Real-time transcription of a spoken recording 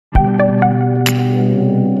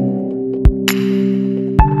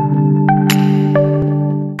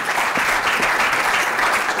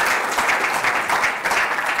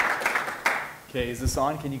this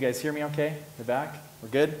on? Can you guys hear me okay? The back? We're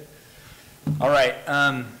good? All right.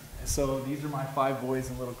 So these are my 5 boys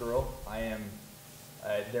and little girl.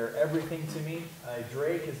 They're everything to me.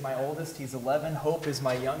 Drake is my oldest. He's 11. Hope is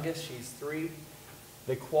my youngest. She's 3.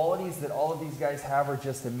 The qualities that all of these guys have are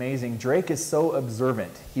just amazing. Drake is so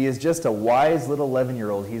observant. He is just a wise little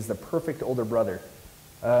 11-year-old. He's the perfect older brother.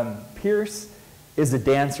 Pierce is a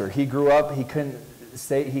dancer. He grew up, he couldn't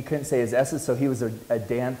say his S's, so he was a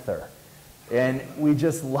dancer. And we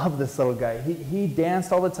just love this little guy. He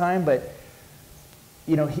danced all the time, but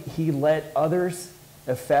you know, he let others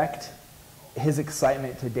affect his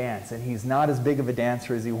excitement to dance. And he's not as big of a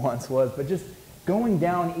dancer as he once was. But just going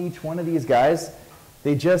down each one of these guys,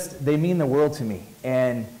 they mean the world to me.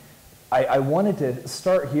 And I wanted to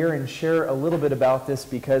start here and share a little bit about this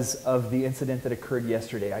because of the incident that occurred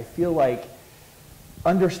yesterday. I feel like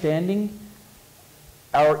understanding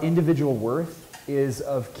our individual worth is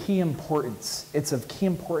of key importance. It's of key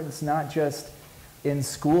importance not just in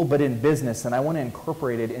school, but in business. And I want to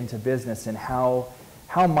incorporate it into business and how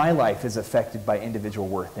my life is affected by individual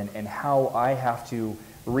worth and how I have to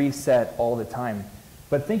reset all the time.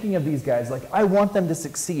 But thinking of these guys, like, I want them to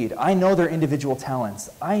succeed. I know their individual talents.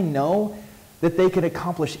 I know that they can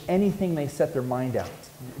accomplish anything they set their mind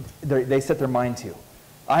to.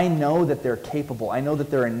 I know that they're capable. I know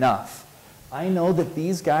that they're enough. I know that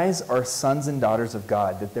these guys are sons and daughters of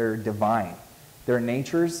God, that they're divine. Their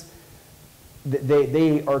natures,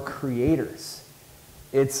 they are creators.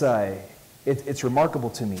 It's remarkable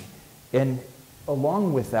to me. And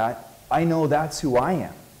along with that, I know that's who I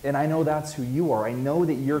am. And I know that's who you are. I know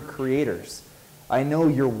that you're creators. I know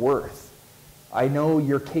your worth. I know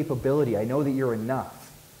your capability. I know that you're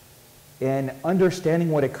enough. And understanding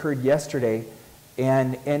what occurred yesterday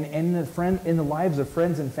and in the lives of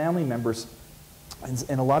friends and family members,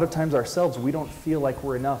 and a lot of times ourselves, we don't feel like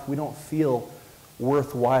we're enough. We don't feel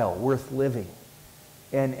worthwhile, worth living.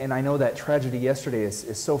 And I know that tragedy yesterday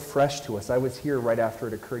is so fresh to us. I was here right after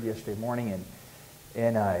it occurred yesterday morning,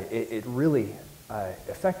 and it really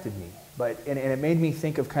affected me. And it made me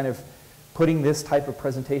think of kind of putting this type of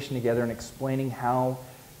presentation together and explaining how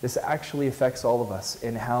this actually affects all of us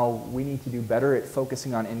and how we need to do better at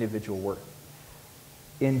focusing on individual worth.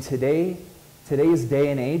 In today's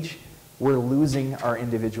day and age, we're losing our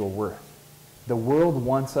individual worth. The world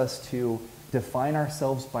wants us to define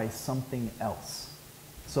ourselves by something else.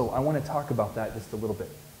 So I want to talk about that just a little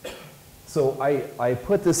bit. So I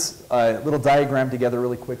put this little diagram together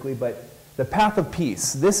really quickly, but the path of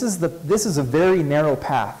peace, this is a very narrow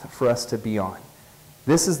path for us to be on.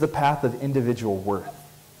 This is the path of individual worth.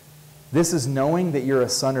 This is knowing that you're a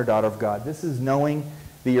son or daughter of God. This is knowing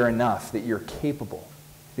that you're enough, that you're capable,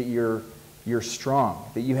 that you're strong,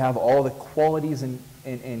 that you have all the qualities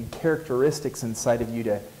and characteristics inside of you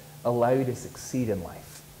to allow you to succeed in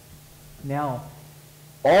life. Now,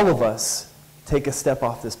 all of us take a step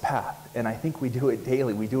off this path, and I think we do it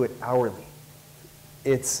daily. We do it hourly.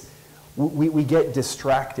 We get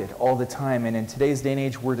distracted all the time, and in today's day and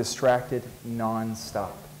age, we're distracted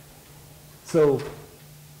nonstop. So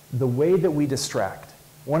the way that we distract,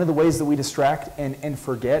 one of the ways that we distract and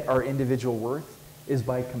forget our individual worth is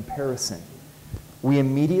by comparison. We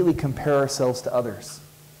immediately compare ourselves to others.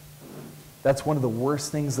 That's one of the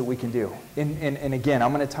worst things that we can do. And again,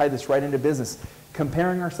 I'm going to tie this right into business.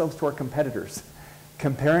 Comparing ourselves to our competitors.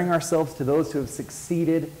 Comparing ourselves to those who have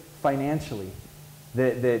succeeded financially.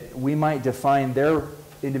 That we might define their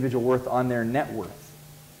individual worth on their net worth.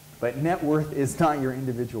 But net worth is not your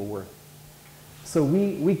individual worth. So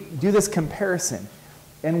we do this comparison.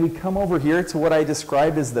 And we come over here to what I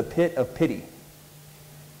described as the pit of pity.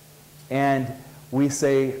 And we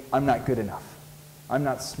say, I'm not good enough. I'm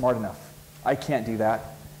not smart enough. I can't do that.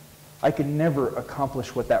 I could never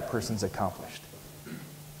accomplish what that person's accomplished.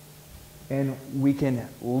 And we can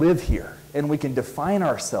live here. And we can define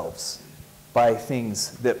ourselves by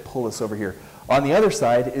things that pull us over here. On the other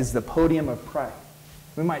side is the podium of pride.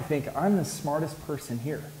 We might think, I'm the smartest person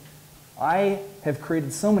here. I have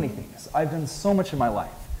created so many things. I've done so much in my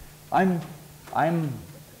life. I'm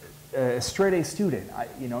a straight A student.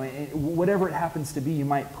 Whatever it happens to be, you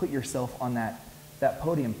might put yourself on that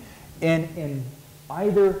podium. And in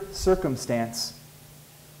either circumstance,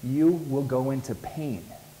 you will go into pain.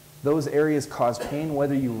 Those areas cause pain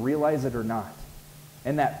whether you realize it or not.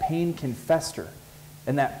 And that pain can fester.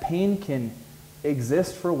 And that pain can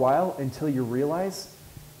exist for a while until you realize,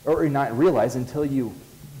 or not realize, until you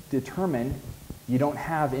determine you don't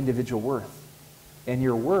have individual worth. And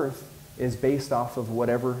your worth is based off of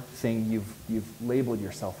whatever thing you've labeled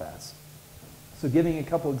yourself as. So giving a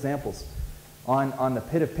couple examples on the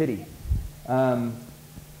pit of pity.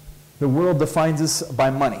 The world defines us by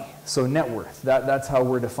money, so net worth. That's how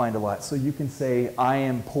we're defined a lot. So you can say, I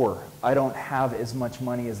am poor. I don't have as much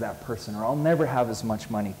money as that person, or I'll never have as much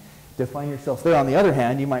money. Define yourself there. On the other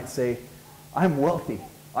hand, you might say, I'm wealthy.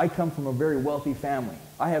 I come from a very wealthy family.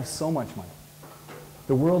 I have so much money.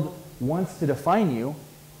 The world wants to define you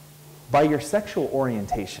by your sexual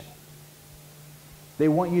orientation. They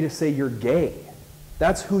want you to say you're gay.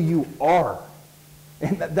 That's who you are.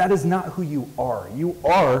 And that is not who you are. You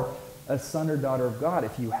are a son or daughter of God.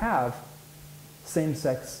 If you have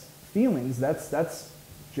same-sex feelings, that's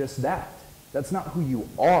just that. That's not who you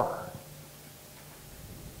are.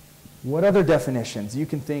 What other definitions? You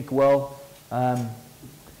can think, well,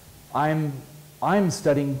 I'm only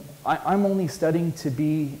studying to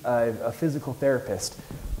be a physical therapist.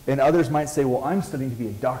 And others might say, well, I'm studying to be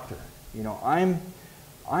a doctor. You know, I'm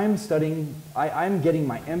getting my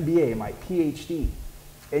MBA, my PhD.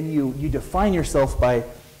 And you define yourself by,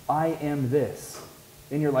 I am this.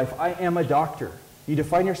 In your life, I am a doctor. You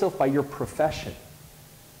define yourself by your profession.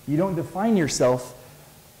 You don't define yourself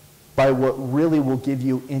by what really will give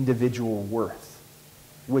you individual worth,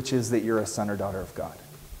 which is that you're a son or daughter of God.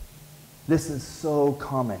 This is so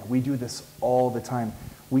common. We do this all the time.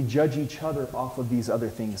 We judge each other off of these other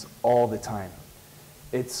things all the time.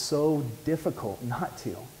 It's so difficult not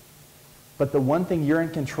to. But the one thing you're in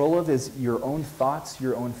control of is your own thoughts,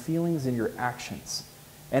 your own feelings, and your actions.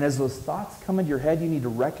 And as those thoughts come into your head, you need to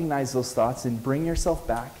recognize those thoughts and bring yourself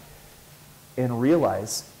back and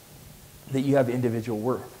realize that you have individual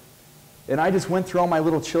worth. And I just went through all my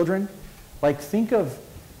little children. Like, think of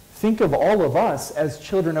all of us as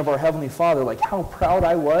children of our Heavenly Father, like how proud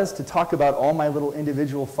I was to talk about all my little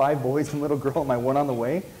individual 5 boys and little girl and my one on the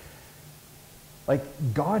way. Like,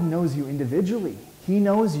 God knows you individually. He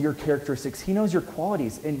knows your characteristics. He knows your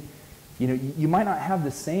qualities. And, you know, you might not have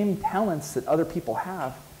the same talents that other people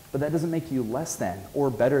have, but that doesn't make you less than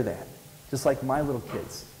or better than. Just like my little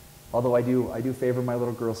kids. Although I do favor my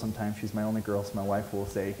little girl sometimes. She's my only girl, so my wife will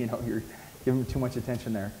say, you know, you're giving too much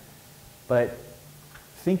attention there. But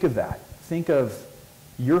think of that. Think of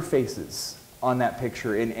your faces on that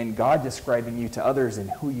picture and God describing you to others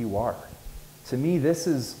and who you are. To me, this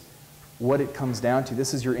is what it comes down to.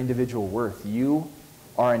 This is your individual worth. You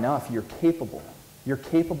are enough. You're capable. You're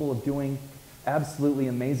capable of doing absolutely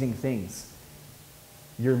amazing things.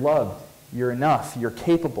 You're loved. You're enough. You're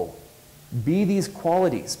capable. Be these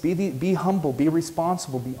qualities. Be humble. Be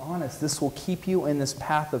responsible. Be honest. This will keep you in this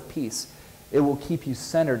path of peace. It will keep you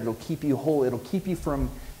centered. It'll keep you whole. It'll keep you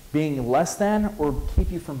from being less than or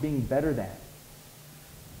keep you from being better than.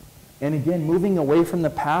 And again, moving away from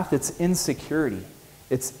the path, it's insecurity.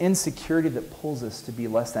 It's insecurity that pulls us to be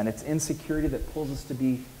less than. It's insecurity that pulls us to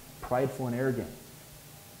be prideful and arrogant.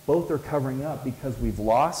 Both are covering up because we've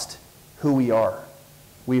lost who we are.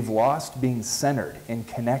 We've lost being centered and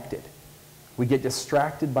connected. We get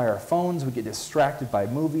distracted by our phones. We get distracted by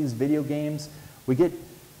movies, video games. We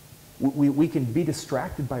can be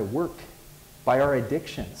distracted by work, by our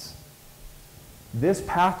addictions. This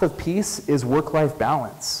path of peace is work-life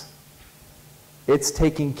balance. It's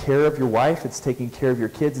taking care of your wife. It's taking care of your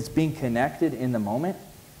kids. It's being connected in the moment.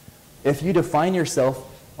 If you define yourself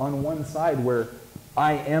on one side where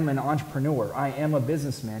I am an entrepreneur, I am a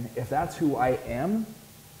businessman, if that's who I am,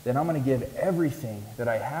 then I'm going to give everything that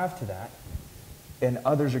I have to that, and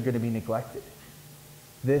others are going to be neglected.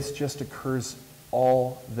 This just occurs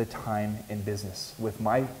all the time in business with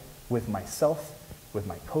myself, with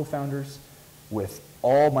my co-founders, with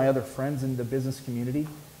all my other friends in the business community.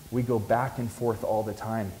 We go back and forth all the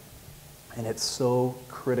time. And it's so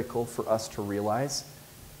critical for us to realize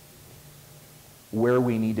where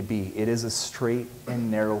we need to be. It is a straight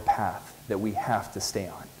and narrow path that we have to stay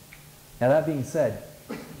on. Now that being said,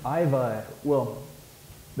 the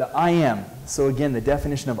I am. So again, the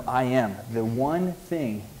definition of I am. The one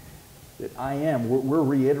thing that I am, we're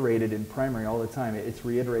reiterated in primary all the time. It's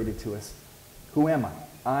reiterated to us. Who am I?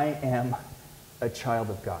 I am a child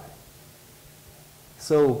of God.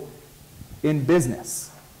 So in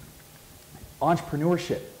business,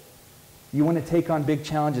 entrepreneurship, you want to take on big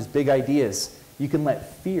challenges, big ideas, you can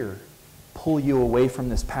let fear pull you away from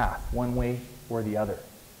this path, one way or the other.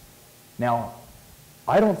 Now,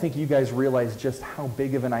 I don't think you guys realize just how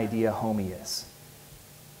big of an idea Homey is.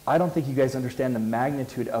 I don't think you guys understand the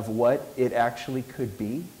magnitude of what it actually could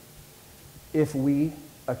be if we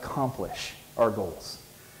accomplish our goals.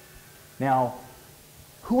 Now,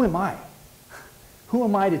 who am I? Who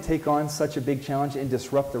am I to take on such a big challenge and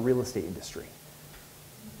disrupt the real estate industry?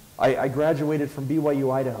 I graduated from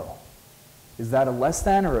BYU, Idaho. Is that a less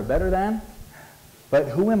than or a better than? But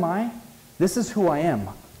who am I? This is who I am.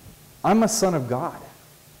 I'm a son of God.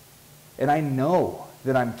 And I know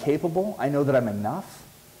that I'm capable. I know that I'm enough.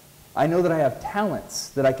 I know that I have talents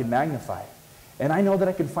that I can magnify. And I know that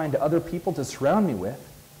I can find other people to surround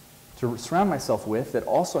myself with that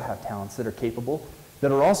also have talents that are capable,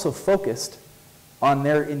 that are also focused on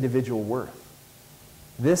their individual worth.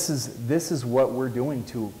 This is what we're doing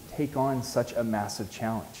to take on such a massive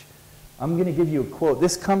challenge. I'm going to give you a quote.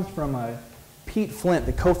 This comes from Pete Flint,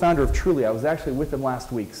 the co-founder of Truly. I was actually with him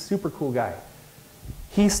last week. Super cool guy.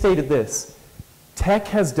 He stated this: tech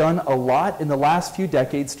has done a lot in the last few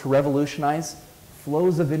decades to revolutionize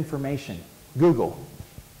flows of information. Google.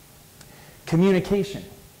 Communication.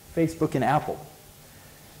 Facebook and Apple.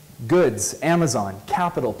 Goods. Amazon.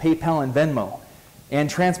 Capital. PayPal and Venmo. And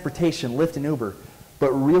transportation. Lyft and Uber.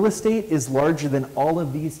 But real estate is larger than all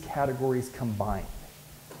of these categories combined.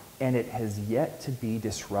 And it has yet to be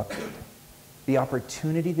disrupted. The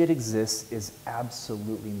opportunity that exists is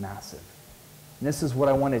absolutely massive. And this is what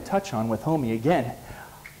I want to touch on with Homie again.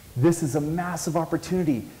 This is a massive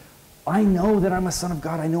opportunity. I know that I'm a son of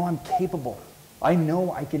God. I know I'm capable. I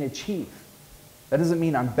know I can achieve. That doesn't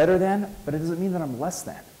mean I'm better than, but it doesn't mean that I'm less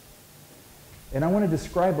than. And I want to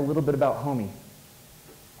describe a little bit about Homie.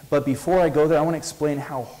 But before I go there, I want to explain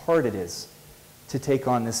how hard it is to take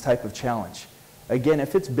on this type of challenge. Again,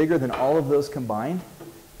 if it's bigger than all of those combined,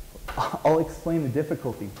 I'll explain the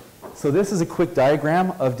difficulty. So this is a quick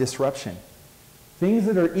diagram of disruption. Things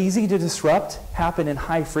that are easy to disrupt happen in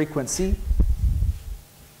high frequency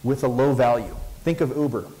with a low value. Think of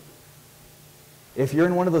Uber. If you're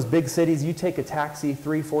in one of those big cities, you take a taxi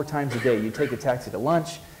 3-4 times a day. You take a taxi to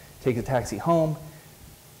lunch, take a taxi home,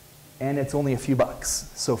 and it's only a few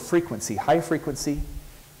bucks. So frequency, high frequency,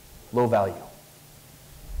 low value.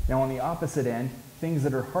 Now on the opposite end, things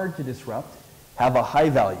that are hard to disrupt have a high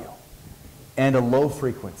value and a low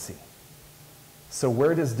frequency. So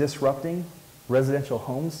where does disrupting residential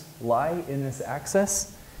homes lie in this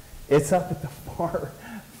axis? It's up at the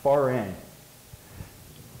far end.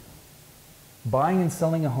 Buying and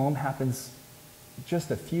selling a home happens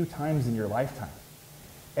just a few times in your lifetime.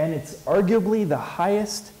 And it's arguably the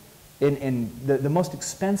highest and the most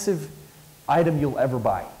expensive item you'll ever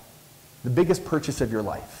buy. The biggest purchase of your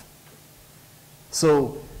life.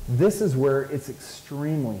 So this is where it's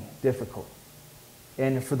extremely difficult.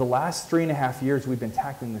 And for the last 3.5 years, we've been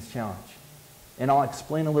tackling this challenge. And I'll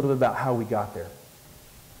explain a little bit about how we got there.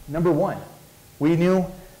 Number one, we knew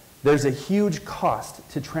there's a huge cost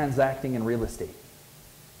to transacting in real estate.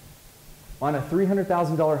 On a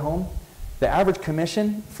 $300,000 home, the average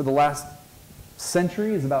commission for the last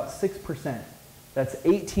century is about 6%. That's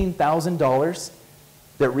 $18,000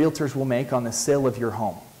 that realtors will make on the sale of your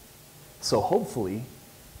home. So hopefully,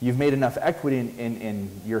 you've made enough equity in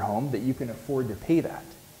your home that you can afford to pay that.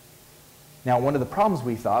 Now, one of the problems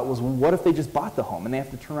we thought was, well, what if they just bought the home and they have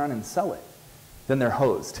to turn around and sell it? Then they're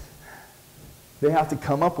hosed. They have to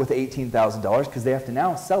come up with $18,000 because they have to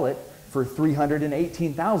now sell it for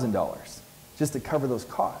 $318,000 just to cover those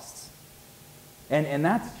costs. And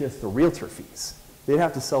that's just the realtor fees. They'd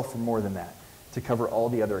have to sell for more than that to cover all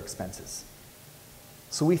the other expenses.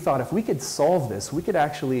 So we thought if we could solve this, we could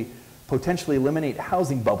actually potentially eliminate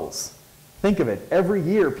housing bubbles. Think of it. Every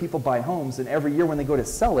year people buy homes, and every year when they go to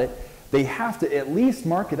sell it, they have to at least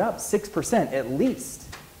mark it up 6%, at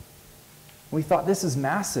least. We thought this is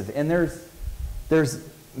massive, and there's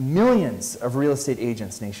millions of real estate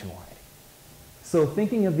agents nationwide. So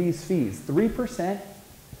thinking of these fees, 3%,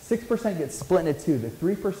 6% gets split into two. The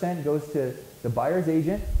 3% goes to the buyer's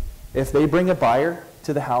agent. If they bring a buyer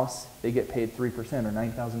to the house, they get paid 3% or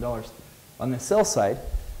 $9,000. On the sell side,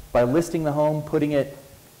 by listing the home, putting it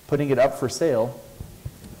up for sale,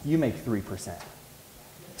 you make 3%.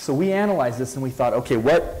 So we analyzed this and we thought, okay,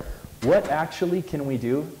 what actually can we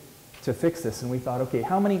do to fix this? And we thought, okay,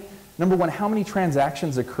 number one, how many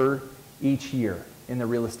transactions occur each year in the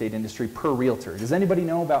real estate industry per realtor? Does anybody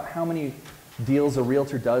know about how many deals a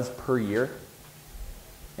realtor does per year?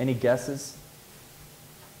 Any guesses?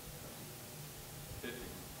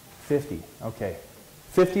 50, okay.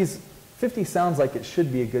 50 sounds like it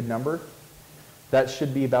should be a good number. That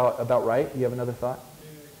should be about right. You have another thought?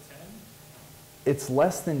 10? It's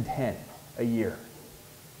less than 10 a year.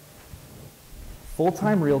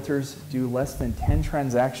 Full-time realtors do less than 10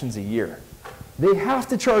 transactions a year. They have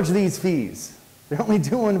to charge these fees. They're only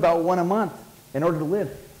doing about one a month in order to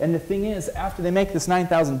live. And the thing is, after they make this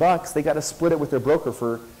 $9,000, they got to split it with their broker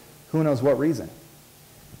for who knows what reason.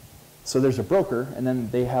 So there's a broker, and then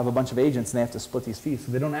they have a bunch of agents, and they have to split these fees.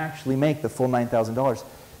 So they don't actually make the full $9,000.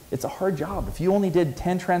 It's a hard job. If you only did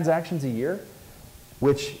 10 transactions a year,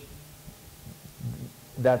 which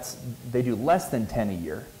they do less than 10 a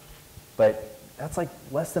year, but that's like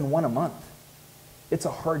less than one a month. It's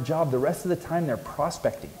a hard job. The rest of the time they're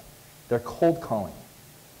prospecting. They're cold calling.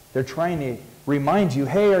 They're trying to remind you,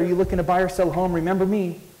 hey, are you looking to buy or sell a home? Remember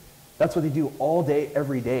me. That's what they do all day,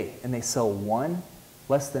 every day. And they sell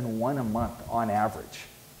less than one a month on average.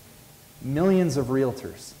 Millions of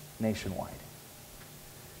realtors nationwide.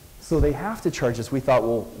 So they have to charge us. We thought,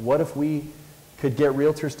 well, what if we could get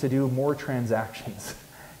realtors to do more transactions?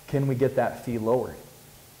 Can we get that fee lowered?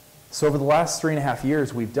 So over the last 3.5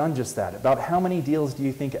 years, we've done just that. About how many deals do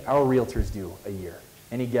you think our realtors do a year?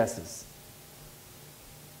 Any guesses?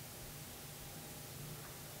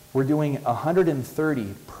 We're doing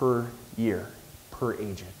 130 per year, per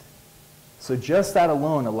agent. So just that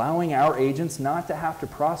alone, allowing our agents not to have to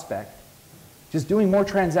prospect, just doing more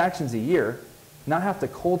transactions a year, not have to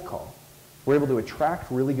cold call. We're able to attract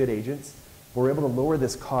really good agents. We're able to lower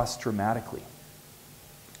this cost dramatically.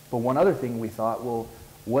 But one other thing we thought, well,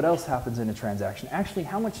 what else happens in a transaction? Actually,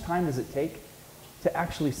 how much time does it take to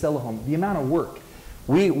actually sell a home? The amount of work.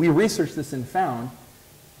 We researched this and found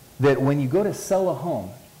that when you go to sell a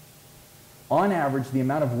home, on average, the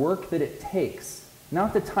amount of work that it takes,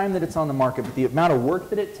 not the time that it's on the market, but the amount of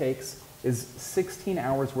work that it takes is 16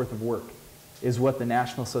 hours worth of work, is what the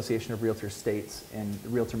National Association of Realtors states in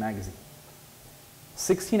Realtor Magazine.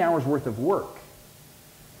 16 hours worth of work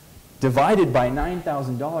divided by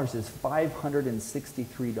 $9,000 is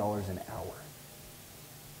 $563 an hour.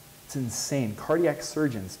 It's insane. Cardiac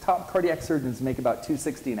surgeons, top cardiac surgeons make about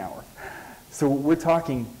 $260 an hour. So we're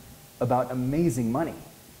talking about amazing money.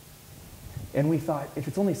 And we thought, if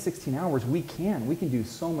it's only 16 hours, we can do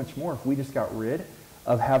so much more if we just got rid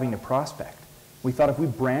of having to prospect. We thought if we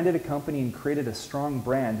branded a company and created a strong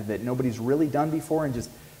brand that nobody's really done before and just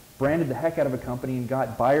branded the heck out of a company and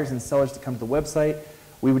got buyers and sellers to come to the website,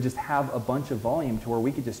 we would just have a bunch of volume to where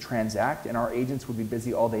we could just transact and our agents would be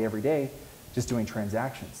busy all day, every day, just doing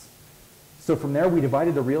transactions. So from there, we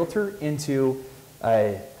divided the realtor into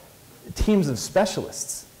teams of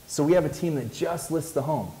specialists. So we have a team that just lists the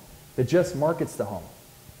home, that just markets the home.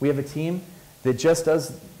 We have a team that just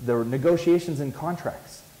does the negotiations and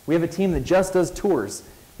contracts. We have a team that just does tours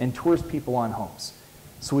and tours people on homes.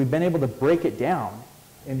 So we've been able to break it down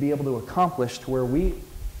and be able to accomplish to where we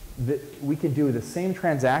can do the same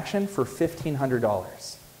transaction for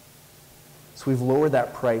 $1,500. So we've lowered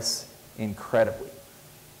that price incredibly.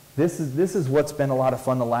 This is what's been a lot of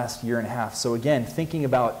fun the last 1.5 years. So again, thinking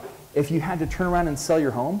about if you had to turn around and sell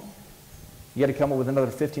your home, you got to come up with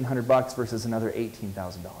another $1,500 versus another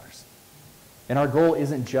 $18,000. And our goal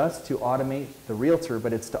isn't just to automate the realtor,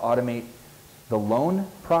 but it's to automate the loan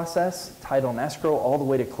process, title and escrow, all the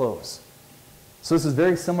way to close. So this is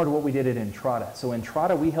very similar to what we did at Entrada. So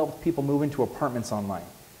Entrada, we helped people move into apartments online.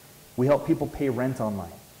 We helped people pay rent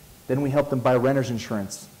online. Then we helped them buy renter's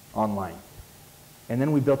insurance online. And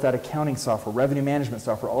then we built out accounting software, revenue management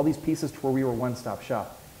software, all these pieces to where we were one-stop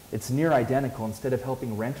shop. It's near identical. Instead of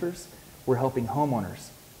helping renters, we're helping homeowners.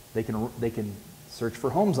 They can search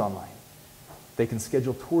for homes online. They can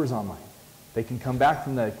schedule tours online. They can come back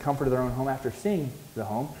from the comfort of their own home after seeing the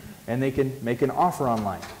home, and they can make an offer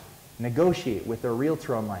online, negotiate with their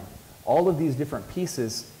realtor online. All of these different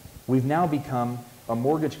pieces, we've now become a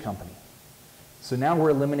mortgage company. So now we're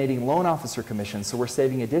eliminating loan officer commissions, so we're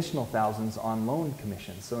saving additional thousands on loan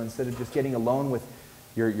commissions. So instead of just getting a loan with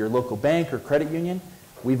your local bank or credit union,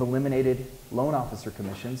 we've eliminated loan officer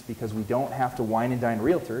commissions because we don't have to wine and dine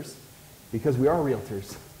realtors, because we are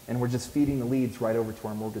realtors, and we're just feeding the leads right over to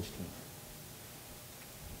our mortgage team.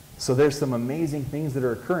 So there's some amazing things that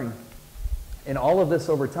are occurring. And all of this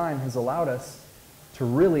over time has allowed us to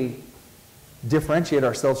really differentiate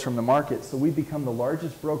ourselves from the market. So we've become the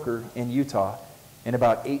largest broker in Utah in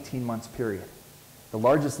about 18 months period. The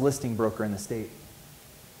largest listing broker in the state.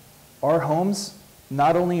 Our homes,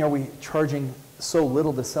 not only are we charging so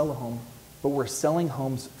little to sell a home, but we're selling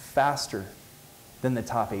homes faster than the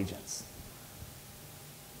top agents.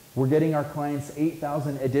 We're getting our clients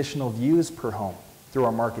 8,000 additional views per home through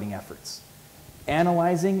our marketing efforts.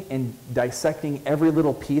 Analyzing and dissecting every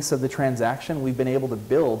little piece of the transaction, we've been able to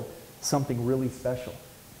build something really special.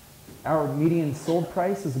 Our median sold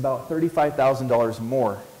price is about $35,000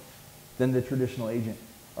 more than the traditional agent.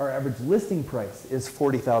 Our average listing price is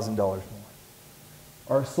 $40,000 more.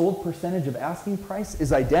 Our sold percentage of asking price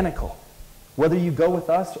is identical. Whether you go with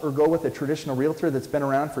us or go with a traditional realtor that's been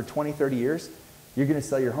around for 20, 30 years, you're going to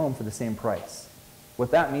sell your home for the same price.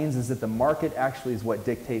 What that means is that the market actually is what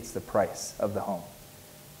dictates the price of the home.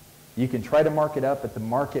 You can try to mark it up, but the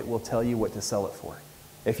market will tell you what to sell it for.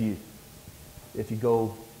 If you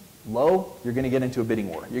go low, you're going to get into a bidding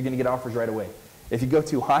war. You're going to get offers right away. If you go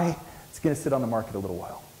too high, it's going to sit on the market a little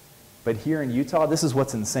while. But here in Utah, this is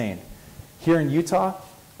what's insane. Here in Utah,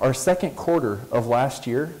 our second quarter of last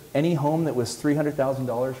year, any home that was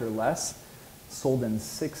 $300,000 or less sold in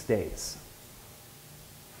 6 days.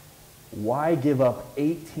 Why give up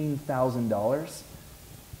 $18,000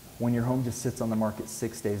 when your home just sits on the market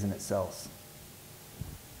 6 days and it sells?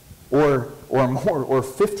 Or more, or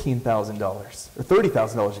 $15,000, or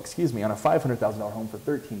 $30,000, excuse me, on a $500,000 home for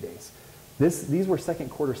 13 days. These were second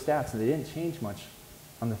quarter stats, and they didn't change much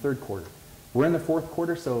on the third quarter. We're in the fourth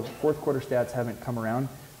quarter, so fourth quarter stats haven't come around.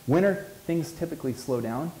 Winter, things typically slow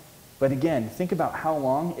down. But again, think about how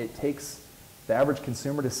long it takes the average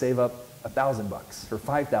consumer to save up $1,000 or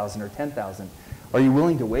 $5,000 or $10,000. Are you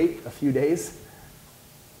willing to wait a few days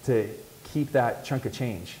to keep that chunk of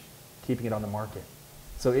change, keeping it on the market?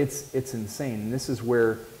 So it's insane. And this is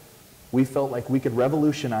where we felt like we could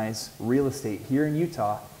revolutionize real estate here in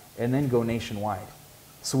Utah and then go nationwide.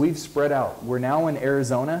 So we've spread out. We're now in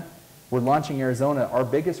Arizona. We're launching Arizona. Our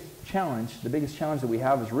biggest challenge, the biggest challenge that we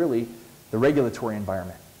have is really the regulatory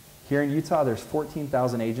environment. Here in Utah, there's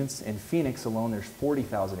 14,000 agents. In Phoenix alone, there's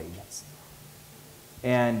 40,000 agents.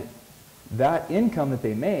 And that income that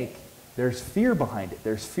they make, there's fear behind it.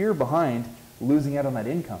 There's fear behind losing out on that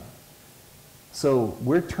income. So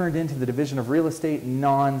we're turned into the Division of Real Estate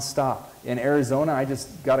nonstop. In Arizona, I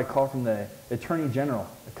just got a call from the Attorney General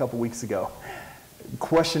a couple weeks ago,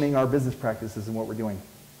 questioning our business practices and what we're doing.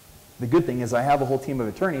 The good thing is I have a whole team of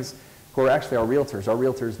attorneys who are actually our realtors. Our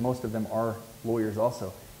realtors, most of them are lawyers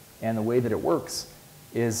also. And the way that it works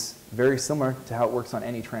is very similar to how it works on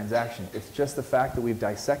any transaction. It's just the fact that we've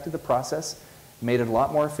dissected the process, made it a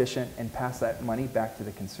lot more efficient, and passed that money back to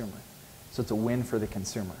the consumer. So it's a win for the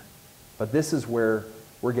consumer. But this is where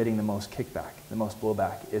we're getting the most kickback, the most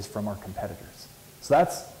blowback is from our competitors. So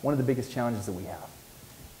that's one of the biggest challenges that we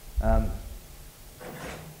have.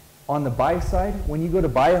 On the buy side, when you go to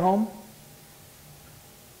buy a home,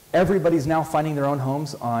 everybody's now finding their own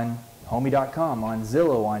homes on Homey.com, on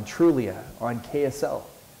Zillow, on Trulia, on KSL.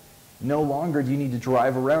 No longer do you need to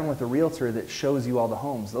drive around with a realtor that shows you all the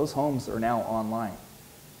homes. Those homes are now online.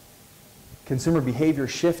 Consumer behavior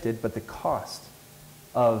shifted, but the cost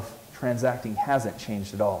of transacting hasn't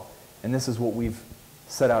changed at all. And this is what we've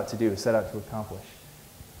set out to do, set out to accomplish.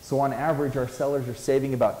 So on average, our sellers are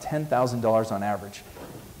saving about $10,000 on average.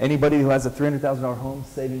 Anybody who has a $300,000 home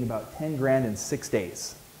saving about 10 grand in 6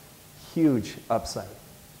 days. Huge upside.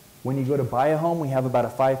 When you go to buy a home, we have about a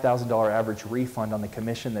 $5,000 average refund on the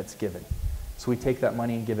commission that's given. So we take that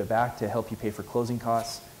money and give it back to help you pay for closing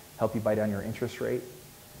costs, help you buy down your interest rate.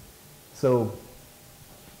 So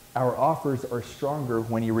our offers are stronger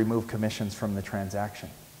when you remove commissions from the transaction.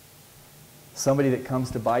 Somebody that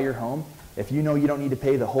comes to buy your home, if you know you don't need to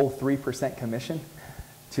pay the whole 3% commission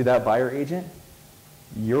to that buyer agent,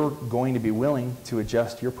 you're going to be willing to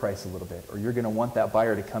adjust your price a little bit, or you're going to want that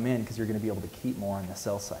buyer to come in because you're going to be able to keep more on the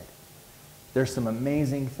sell side. There's some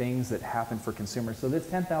amazing things that happen for consumers. So this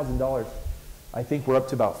 $10,000, I think we're up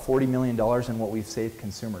to about $40 million in what we've saved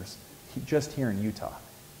consumers just here in Utah.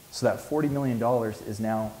 So that $40 million is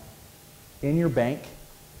now in your bank,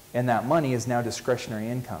 and that money is now discretionary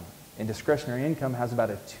income. And discretionary income has about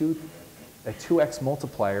a 2x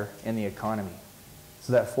multiplier in the economy.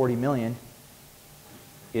 So that $40 million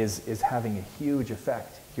is having a huge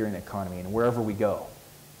effect here in the economy and wherever we go.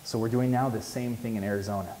 So we're doing now the same thing in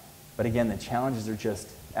Arizona. But again, the challenges are just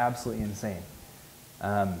absolutely insane.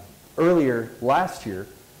 Earlier, last year,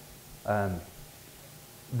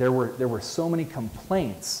 there were so many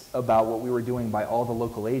complaints about what we were doing by all the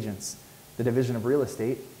local agents. The Division of Real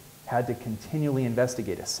Estate had to continually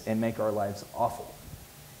investigate us and make our lives awful.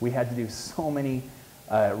 We had to do so many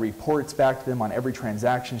reports back to them on every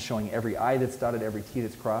transaction, showing every I that's dotted, every T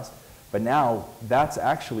that's crossed. But now that's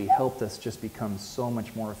actually helped us just become so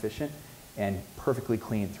much more efficient and perfectly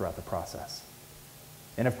clean throughout the process.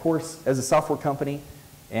 And of course, as a software company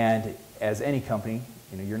and as any company,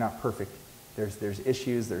 you're not perfect. There's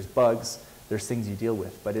issues, there's bugs, there's things you deal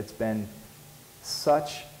with. But it's been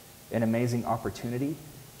such an amazing opportunity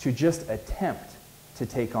to just attempt to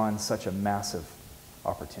take on such a massive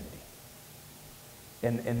opportunity.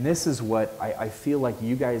 And this is what I feel like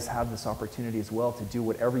you guys have this opportunity as well to do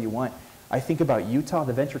whatever you want. I think about Utah,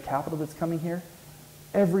 the venture capital that's coming here.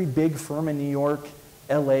 Every big firm in New York,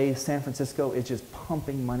 LA, San Francisco is just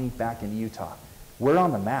pumping money back into Utah. We're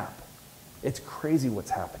on the map. It's crazy what's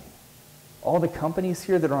happening. All the companies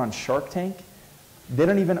here that are on Shark Tank, they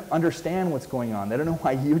don't even understand what's going on. They don't know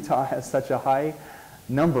why Utah has such a high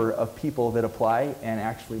number of people that apply and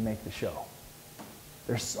actually make the show.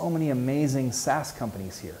 There's so many amazing SaaS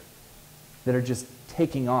companies here that are just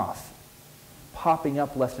taking off, popping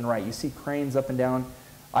up left and right. You see cranes up and down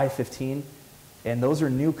I-15, and those are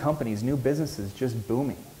new companies, new businesses just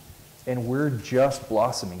booming. And we're just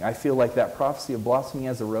blossoming. I feel like that prophecy of blossoming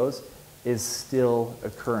as a rose is still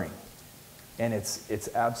occurring. And it's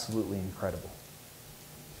absolutely incredible.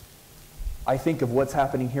 I think of what's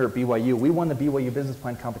happening here at BYU. We won the BYU Business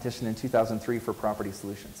Plan competition in 2003 for Property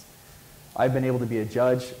Solutions. I've been able to be a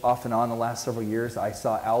judge off and on the last several years. I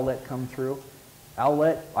saw Owlet come through.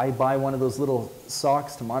 Owlet, I buy one of those little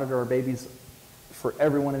socks to monitor our babies for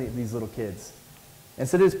every one of these little kids.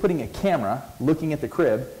 Instead of just putting a camera looking at the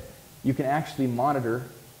crib, you can actually monitor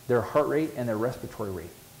their heart rate and their respiratory rate.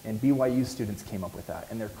 And BYU students came up with that,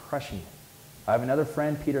 and they're crushing it. I have another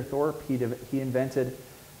friend, Peter Thorpe. He invented,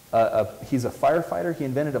 he's a firefighter. He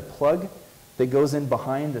invented a plug that goes in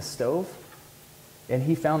behind the stove. And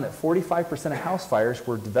he found that 45% of house fires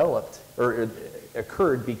were developed or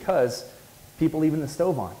occurred because people leaving the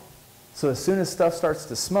stove on. So as soon as stuff starts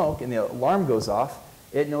to smoke and the alarm goes off,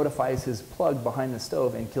 it notifies his plug behind the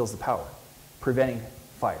stove and kills the power, preventing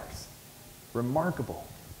fires. Remarkable.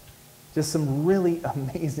 Just some really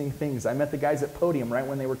amazing things. I met the guys at Podium right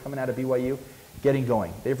when they were coming out of BYU, getting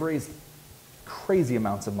going. They've raised crazy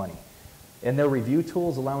amounts of money. And their review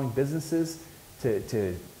tools allowing businesses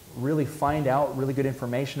to really find out really good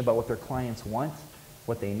information about what their clients want,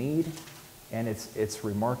 what they need, and it's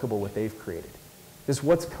remarkable what they've created. Just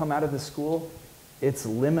what's come out of the school, it's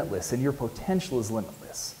limitless, and your potential is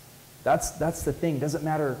limitless. That's the thing. It doesn't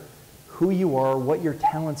matter who you are, what your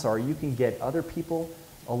talents are. You can get other people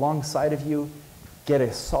alongside of you, get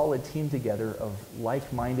a solid team together of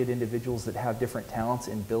like-minded individuals that have different talents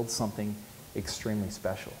and build something extremely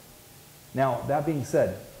special. Now, that being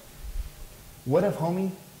said, what if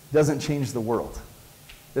homie doesn't change the world?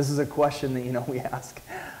 This is a question that we ask,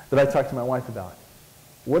 that I talk to my wife about.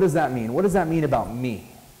 What does that mean? What does that mean about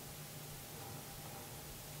me?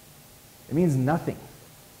 It means nothing.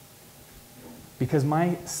 Because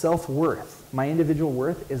my self-worth, my individual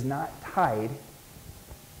worth, is not tied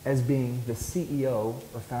as being the CEO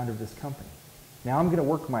or founder of this company. Now I'm going to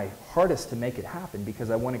work my hardest to make it happen because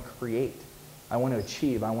I want to create, I want to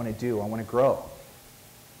achieve, I want to do, I want to grow.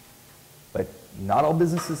 But not all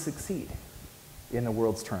businesses succeed in the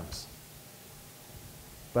world's terms.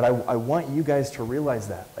 But I want you guys to realize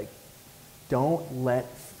that. Like, don't let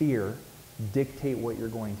fear dictate what you're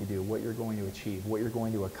going to do, what you're going to achieve, what you're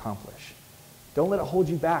going to accomplish. Don't let it hold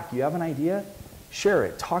you back. You have an idea? Share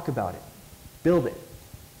it. Talk about it. Build it.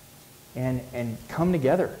 And come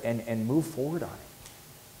together and move forward on it.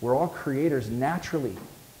 We're all creators naturally.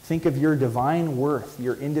 Think of your divine worth,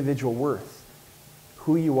 your individual worth.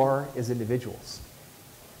 Who you are as individuals.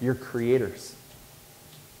 You're creators.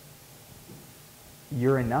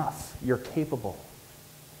 You're enough. You're capable.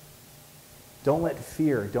 Don't let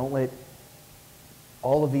fear, don't let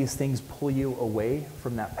all of these things pull you away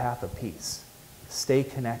from that path of peace. Stay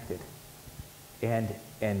connected and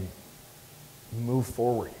move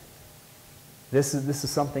forward. This is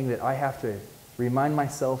something that I have to remind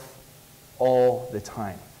myself all the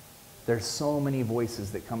time. There's so many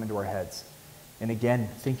voices that come into our heads. And again,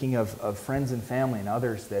 thinking of friends and family and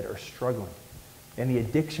others that are struggling and the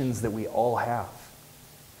addictions that we all have.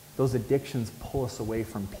 Those addictions pull us away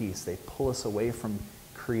from peace. They pull us away from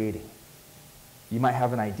creating. You might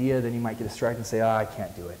have an idea, then you might get distracted and say, I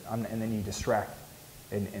can't do it. And then you distract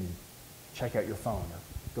and check out your phone or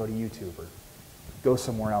go to YouTube or go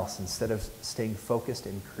somewhere else instead of staying focused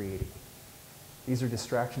and creating. These are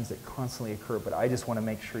distractions that constantly occur, but I just want to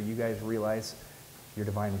make sure you guys realize your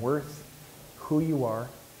divine worth, who you are,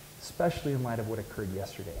 especially in light of what occurred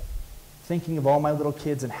yesterday. Thinking of all my little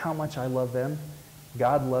kids and how much I love them,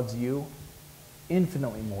 God loves you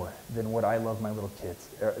infinitely more than what I love my little kids,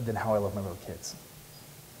 than how I love my little kids.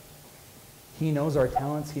 He knows our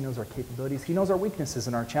talents, He knows our capabilities, He knows our weaknesses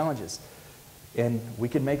and our challenges. And we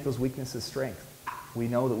can make those weaknesses strength. We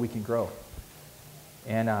know that we can grow.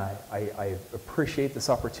 And I appreciate this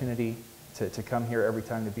opportunity to come here every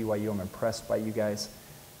time to BYU. I'm impressed by you guys.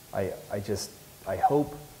 I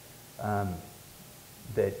hope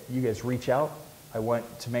that you guys reach out. I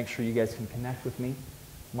want to make sure you guys can connect with me.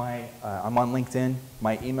 I'm on LinkedIn.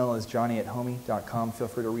 My email is johnny@homey.com. Feel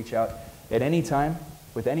free to reach out at any time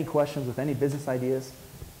with any questions, with any business ideas.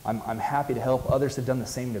 I'm happy to help. Others have done the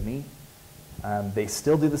same to me. They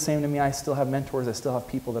still do the same to me. I still have mentors. I still have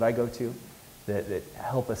people that I go to that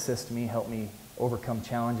help assist me, help me overcome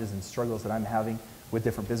challenges and struggles that I'm having with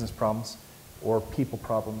different business problems or people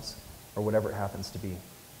problems or whatever it happens to be.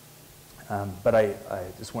 But I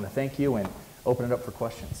just want to thank you and open it up for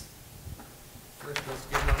questions. First, let's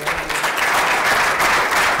give them a round.